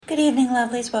Good evening,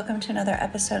 lovelies. Welcome to another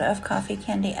episode of Coffee,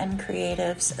 Candy, and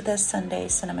Creatives, the Sunday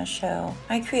Cinema Show.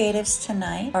 My creatives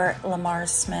tonight are Lamar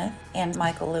Smith and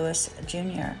Michael Lewis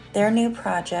Jr. Their new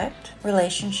project,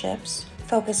 Relationships,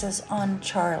 focuses on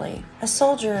Charlie, a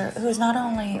soldier who is not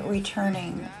only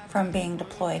returning from being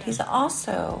deployed, he's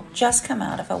also just come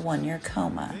out of a 1-year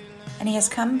coma, and he has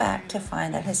come back to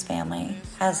find that his family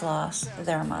has lost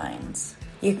their minds.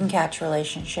 You can catch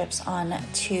Relationships on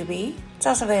Tubi. It's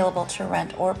also available to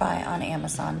rent or buy on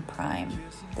Amazon Prime.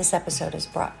 This episode is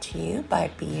brought to you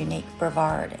by Be Unique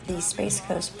Brevard, the Space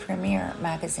Coast premier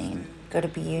magazine. Go to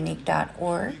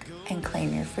beunique.org and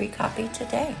claim your free copy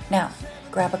today. Now,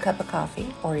 grab a cup of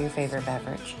coffee or your favorite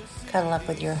beverage, cuddle up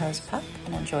with your host Puck,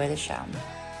 and enjoy the show.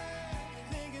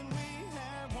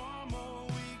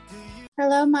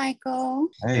 Hello, Michael.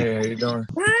 Hey, how you doing?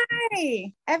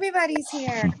 Hi, everybody's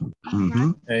here.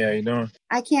 Mm-hmm. Hey, how you doing?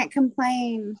 I can't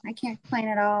complain.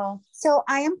 At all. So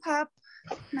I am Pop.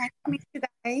 Nice to meet you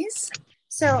guys.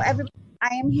 So I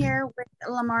am here with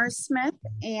Lamar Smith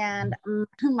and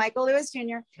Michael Lewis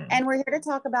Jr. And we're here to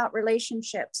talk about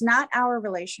relationships, not our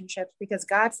relationships, because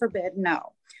God forbid,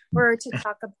 no. We're to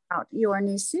talk about your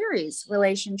new series,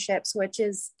 Relationships, which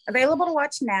is available to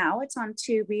watch now. It's on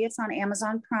Tubi. It's on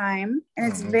Amazon Prime.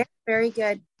 And it's very, very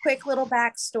good. Quick little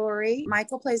backstory.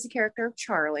 Michael plays the character of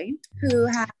Charlie, who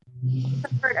has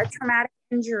suffered a traumatic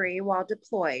injury while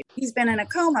deployed. He's been in a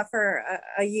coma for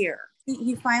a year.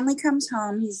 He finally comes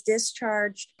home. He's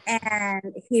discharged,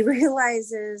 and he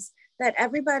realizes that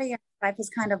everybody in his life has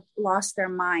kind of lost their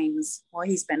minds while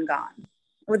he's been gone.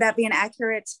 Would that be an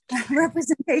accurate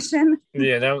representation?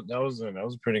 Yeah, that was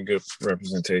a pretty good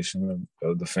representation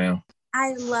of the film.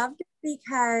 I loved it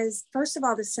because, first of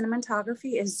all, the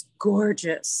cinematography is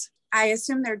gorgeous. I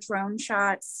assume they're drone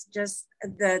shots, just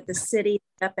the city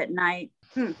up at night.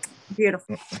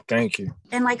 Beautiful. Thank you.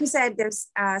 And like you said, there's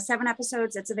 7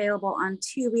 episodes. It's available on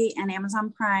Tubi and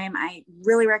Amazon Prime. I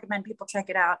really recommend people check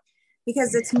it out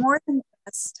because it's more than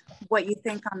just what you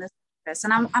think on the surface.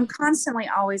 And I'm constantly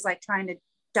always like trying to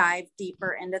dive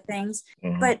deeper into things,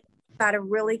 but got a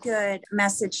really good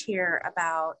message here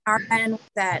about our men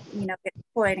that, get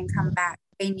deployed and come back.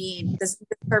 They need the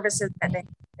services that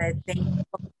they need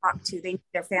people to talk to. They need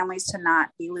their families to not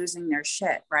be losing their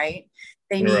shit, right?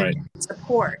 They need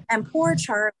support. And poor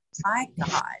Charlie, my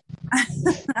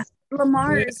God.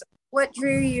 Lamar's, what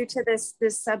drew you to this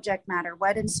subject matter?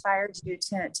 What inspired you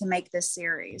to make this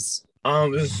series? I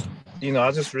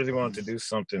just really wanted to do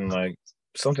something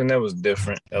that was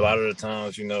different. A lot of the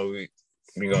times,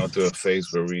 we going through a phase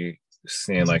where we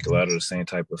seeing like a lot of the same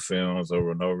type of films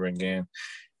over and over again.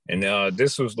 And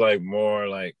this was like more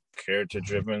like character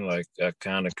driven. Like I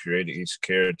kind of created each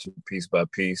character piece by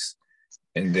piece.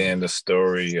 And then the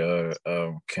story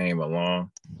came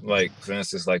along. Like, for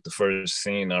instance, like the first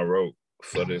scene I wrote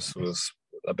for this was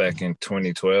back in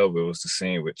 2012. It was the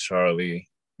scene with Charlie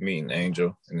meeting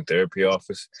Angel in the therapy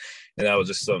office. And that was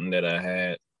just something that I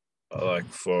had like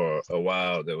for a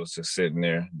while that was just sitting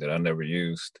there that I never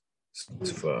used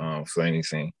for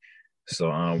anything.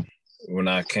 So when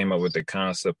I came up with the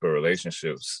concept of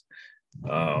relationships,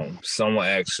 one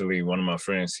of my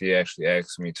friends, he actually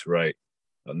asked me to write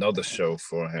another show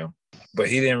for him, but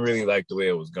he didn't really like the way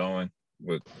it was going.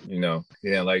 But he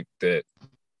didn't like that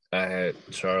I had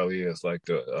Charlie as like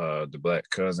the black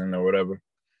cousin or whatever.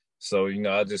 So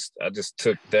I just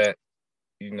took that,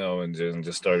 and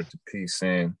just started to piece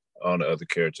in all the other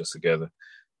characters together.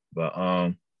 But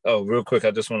real quick,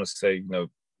 I just want to say,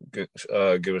 give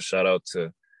a shout out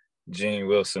to Gene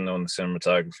Wilson on the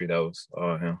cinematography. That was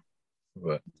all him.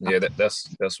 But yeah,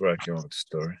 that's where I came up with the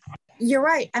story. You're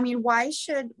right. I mean, why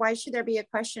should there be a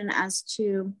question as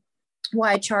to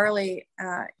why Charlie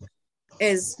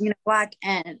is black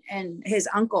and his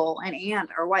uncle and aunt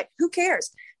are white? Who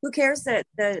cares? Who cares that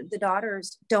the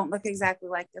daughters don't look exactly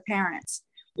like their parents?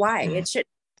 Why? It shouldn't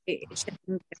be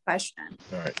a question.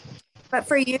 All right. But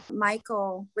for you,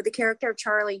 Michael, with the character of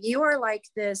Charlie, you are like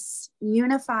this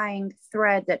unifying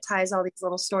thread that ties all these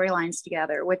little storylines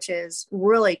together, which is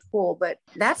really cool. But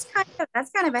that's kind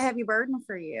of a heavy burden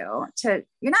for you.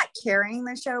 You're not carrying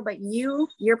the show, but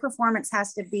your performance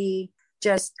has to be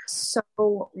just so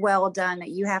well done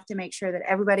that you have to make sure that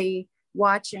everybody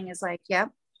watching is like, yep,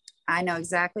 I know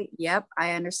exactly. Yep,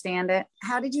 I understand it.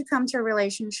 How did you come to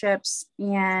Relationships,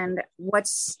 and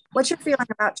what's your feeling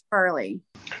about Charlie?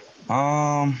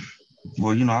 Well,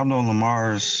 I've known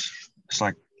Lamar's, it's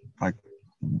like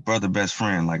brother, best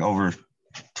friend, like over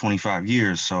 25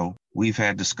 years. So we've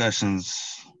had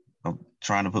discussions of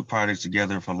trying to put projects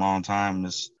together for a long time.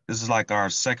 This is like our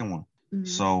second one. Mm-hmm.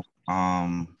 So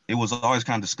it was always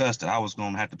kind of discussed that I was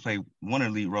going to have to play one of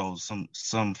the lead roles,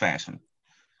 some fashion.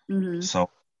 Mm-hmm. So,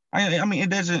 I mean, it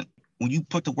doesn't. When you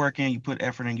put the work in, you put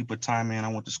effort in, you put time in. I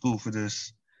went to school for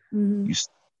this. Mm-hmm. You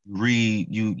read,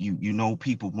 you know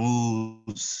people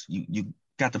moods. You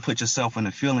got to put yourself in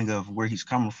the feeling of where he's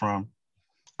coming from.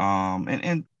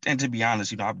 And to be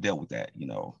honest, I've dealt with that.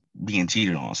 Being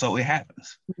cheated on, so it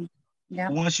happens. Yeah.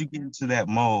 Once you get into that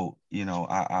mode,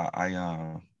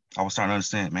 I was starting to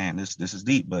understand, man, this is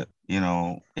deep. But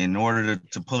in order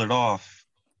to pull it off,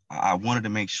 I wanted to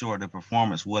make sure the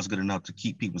performance was good enough to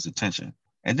keep people's attention.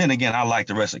 And then again, I like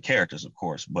the rest of the characters, of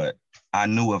course, but I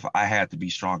knew if I had to be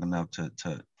strong enough to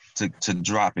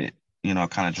drop it,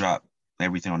 kind of drop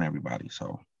everything on everybody.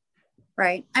 So.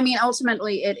 Right. I mean,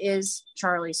 ultimately, it is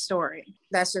Charlie's story.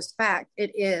 That's just fact.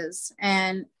 It is.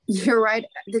 And you're right.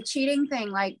 The cheating thing,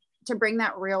 like, to bring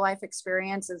that real life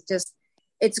experience is just,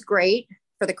 it's great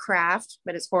for the craft,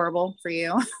 but it's horrible for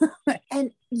you.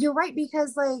 And you're right,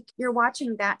 because like you're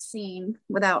watching that scene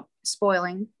without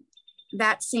spoiling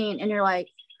that scene and you're like,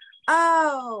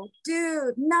 oh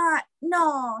dude, not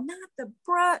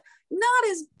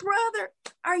his brother.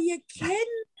 Are you kidding?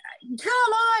 Come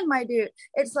on, my dude.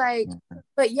 It's like,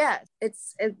 but yes,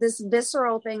 it's this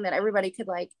visceral thing that everybody could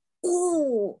like,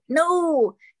 ooh,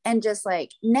 no. And just like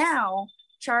now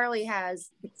Charlie has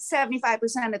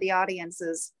 75% of the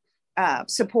audience's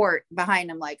support behind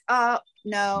him. Like, oh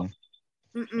no,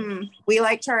 we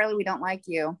like Charlie, we don't like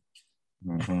you.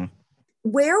 Mm-hmm.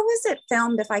 Where was it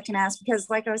filmed, if I can ask? Because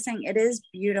like I was saying, it is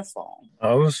beautiful.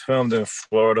 I was filmed in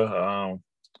Florida.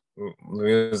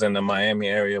 We was in the Miami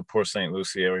area, Port St.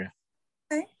 Lucie area.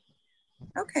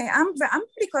 Okay. I'm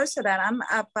pretty close to that. I'm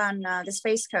up on the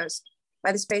Space Coast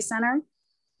by the Space Center.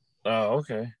 Oh,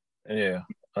 okay. Yeah,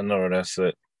 I know where that's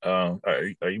at. Are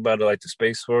you about to like the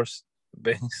Space Force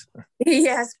base?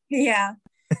 Yes. Yeah.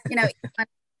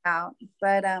 Out.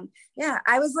 But yeah,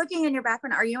 I was looking in your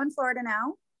background. Are you in Florida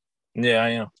now? Yeah, I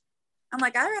am. I'm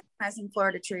like, I recognize some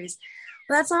Florida trees.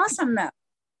 Well, that's awesome though.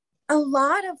 A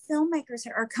lot of filmmakers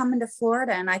are coming to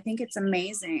Florida, and I think it's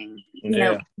amazing.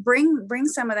 Bring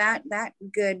some of that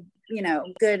good,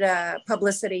 good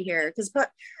publicity here, because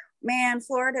man,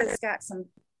 Florida's got some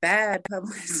bad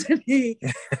publicity.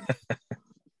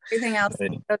 Everything else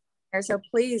there. So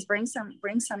please bring some,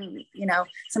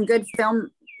 some good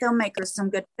filmmakers, some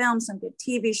good films, some good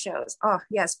TV shows. Oh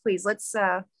yes, please. Let's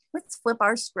flip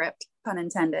our script, pun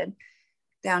intended,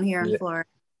 down here in Florida.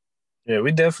 Yeah,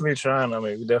 we definitely trying. I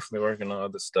mean, we definitely working on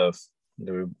other stuff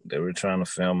that we're trying to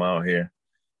film out here.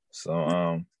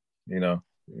 So, you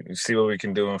see what we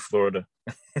can do in Florida.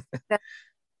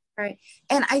 Right.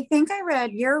 And I think I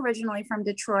read you're originally from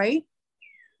Detroit.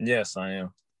 Yes, I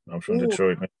am. I'm from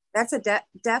Detroit. That's a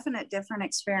definite different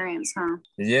experience, huh?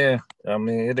 Yeah, I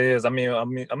mean it is. I mean,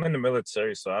 I'm in the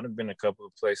military, so I've been a couple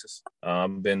of places.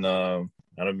 I've been to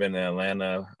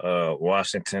Atlanta,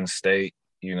 Washington State.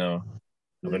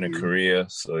 I've been in Korea,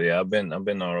 so yeah, I've been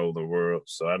all over the world.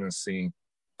 So I didn't see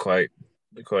quite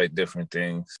different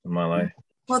things in my life.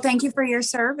 Well, thank you for your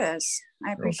service.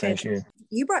 I appreciate it.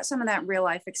 You brought some of that real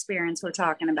life experience we're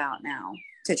talking about now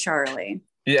to Charlie.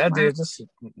 Yeah, I did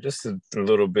just a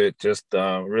little bit, just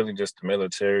really just the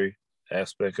military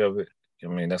aspect of it. I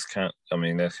mean, that's kind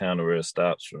of where it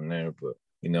stops from there. But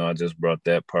I just brought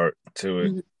that part to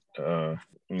it.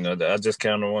 Mm-hmm. I just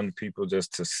kind of wanted people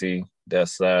just to see that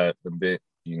side a bit.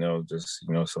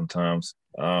 Sometimes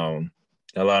a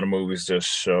lot of movies just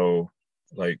show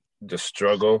like the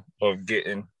struggle of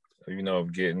getting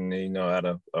out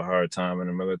of a hard time in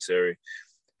the military,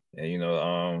 and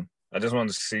I just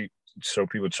wanted to show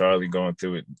people Charlie going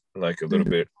through it like a little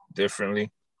bit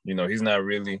differently. He's not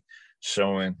really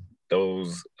showing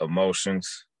those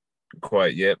emotions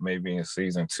quite yet, maybe in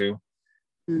season 2.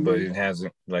 But it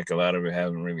hasn't, like a lot of it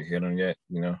hasn't really hit him yet,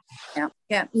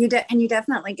 Yeah. You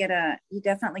definitely get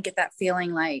that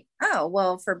feeling like, oh,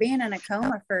 well, for being in a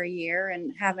coma for a year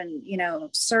and having,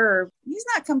 served, he's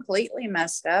not completely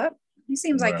messed up. He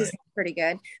seems like he's pretty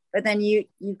good. But then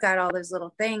you've got all those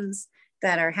little things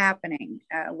that are happening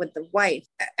with the wife,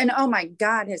 and oh my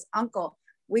God, his uncle.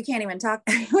 We can't even talk.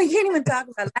 About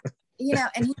that.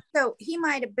 And he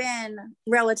might have been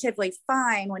relatively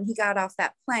fine when he got off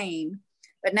that plane.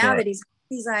 But now that he's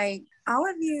like, all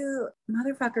of you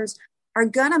motherfuckers are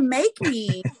gonna make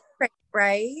me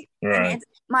right. And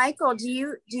Michael, do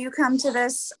you come to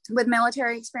this with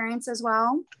military experience as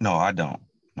well? No, I don't.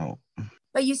 No.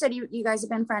 But you said you guys have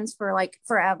been friends for like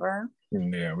forever.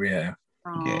 Yeah, we have.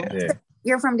 Yeah.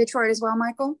 You're from Detroit as well,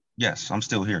 Michael? Yes, I'm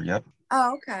still here. Yep.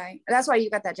 Oh, okay. That's why you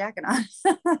got that jacket on.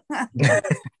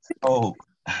 Oh.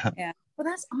 Yeah. Well,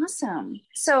 that's awesome.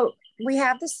 So we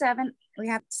have seven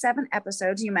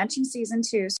episodes. You mentioned season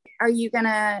 2. So do you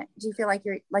feel like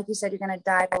like you said, you're gonna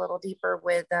dive a little deeper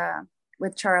with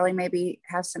Charlie, maybe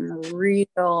have some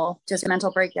real just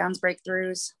mental breakdowns,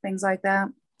 breakthroughs, things like that?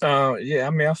 Yeah,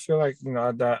 I mean, I feel like,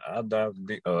 I dive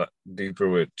deeper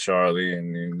with Charlie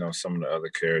and, some of the other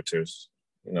characters,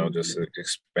 just to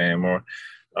expand more.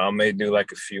 I may do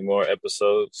like a few more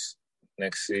episodes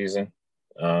next season,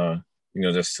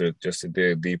 just to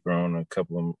dig deeper on a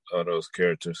couple of those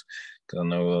characters, because I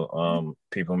know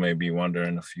people may be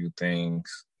wondering a few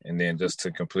things, and then just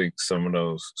to complete some of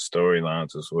those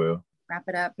storylines as well. Wrap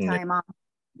it up, tie them off.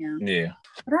 Yeah. Yeah.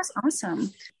 Well, that's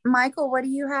awesome. Michael, what do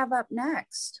you have up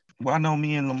next? Well, I know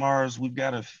me and Lamar's, we've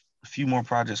got a few more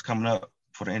projects coming up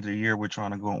for the end of the year. We're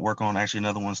trying to go and work on actually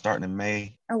another one starting in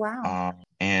May. Oh, wow.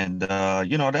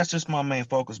 That's just my main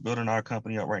focus, building our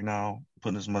company up right now,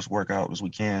 putting as much work out as we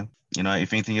can.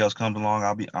 If anything else comes along,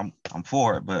 I'm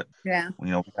for it. But yeah,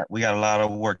 we got a lot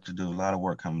of work to do, a lot of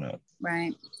work coming up.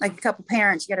 Right. Like a couple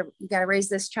parents, you gotta raise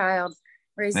this child,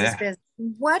 raise this business.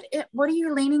 What are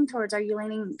you leaning towards? Are you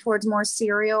leaning towards more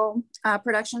serial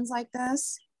productions like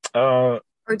this? Or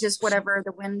just whatever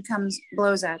the wind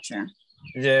blows at you?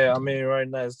 Yeah, I mean, right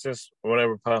now it's just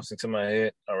whatever pops into my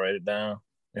head. I write it down.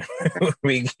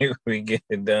 we get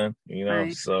it done,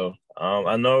 Right. So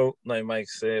I know, like Mike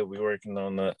said, we're working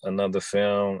on another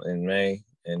film in May,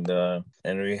 and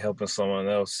we're helping someone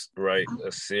else write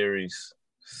a series.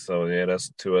 So yeah, that's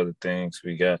 2 other things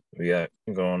we got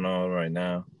going on right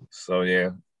now. So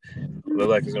yeah, look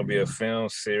like it's gonna be a film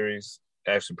series.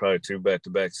 Actually, probably 2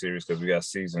 back-to-back series, because we got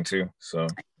season 2. So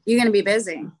you're gonna be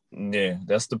busy. Yeah,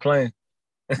 that's the plan.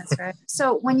 That's right.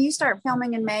 So when you start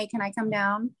filming in May, can I come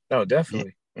down? Oh,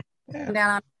 definitely. Yeah. Come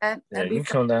down on that. Yeah, you can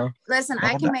come down. Listen,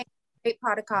 I can make a great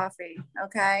pot of coffee.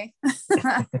 Okay.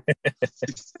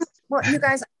 Well, you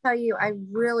guys, I tell you, I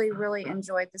really, really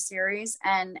enjoyed the series.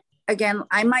 And again,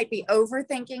 I might be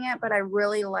overthinking it, but I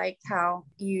really liked how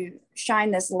you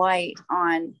shine this light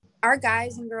on our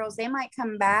guys and girls. They might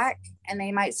come back and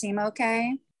they might seem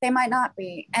okay. They might not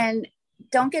be. And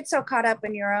don't get so caught up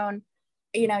in your own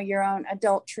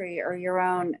adultery or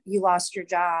you lost your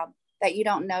job, that you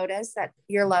don't notice that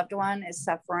your loved one is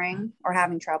suffering or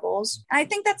having troubles. And I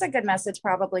think that's a good message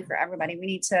probably for everybody. We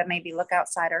need to maybe look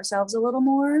outside ourselves a little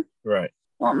more. Right.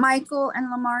 Well, Michael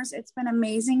and Lamar's, it's been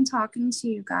amazing talking to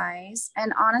you guys.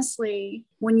 And honestly,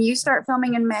 when you start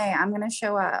filming in May, I'm going to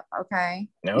show up. Okay.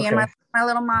 Me and my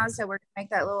little Mazda, we're going to make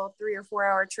that little 3 or 4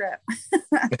 hour trip.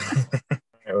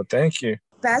 Well, thank you.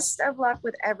 Best of luck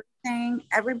with everything.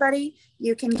 Everybody,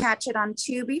 you can catch it on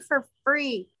Tubi for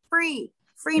free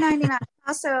 99.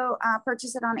 Also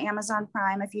purchase it on Amazon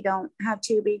Prime if you don't have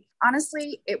Tubi.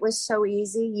 Honestly, it was so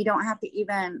easy. You don't have to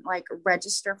even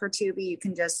register for Tubi. You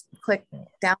can just click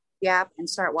down the app and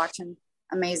start watching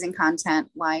amazing content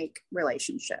like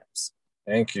relationships.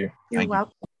 Thank you. You're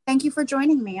welcome. Thank you for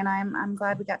joining me, and I'm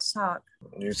glad we got to talk.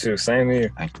 You too. Same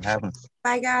here. Thanks for having us.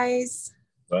 Bye, guys.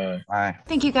 Bye. Bye.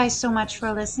 Thank you guys so much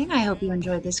for listening. I hope you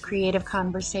enjoyed this creative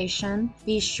conversation.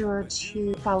 Be sure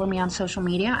to follow me on social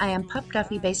media. I am Pup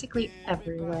Duffy basically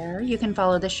everywhere. You can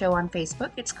follow the show on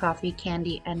Facebook. It's Coffee,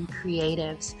 Candy, and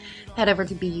Creatives. Head over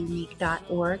to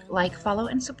beunique.org. Like, follow,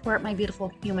 and support my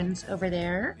beautiful humans over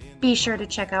there. Be sure to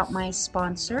check out my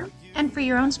sponsor. And for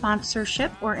your own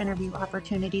sponsorship or interview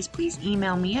opportunities, please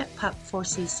email me at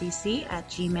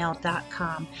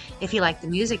pup4ccc@gmail.com. If you like the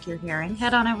music you're hearing,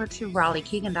 head on over to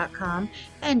raleighkeegan.com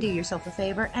and do yourself a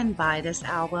favor and buy this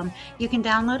album. You can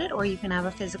download it or you can have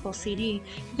a physical CD.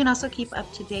 You can also keep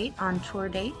up to date on tour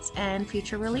dates and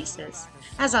future releases.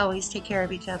 As always, take care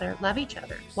of each other, love each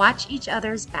other, watch each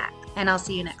other's back, and I'll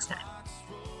see you next time.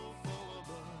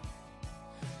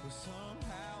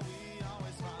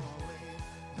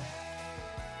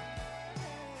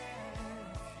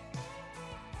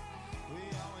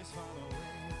 Follow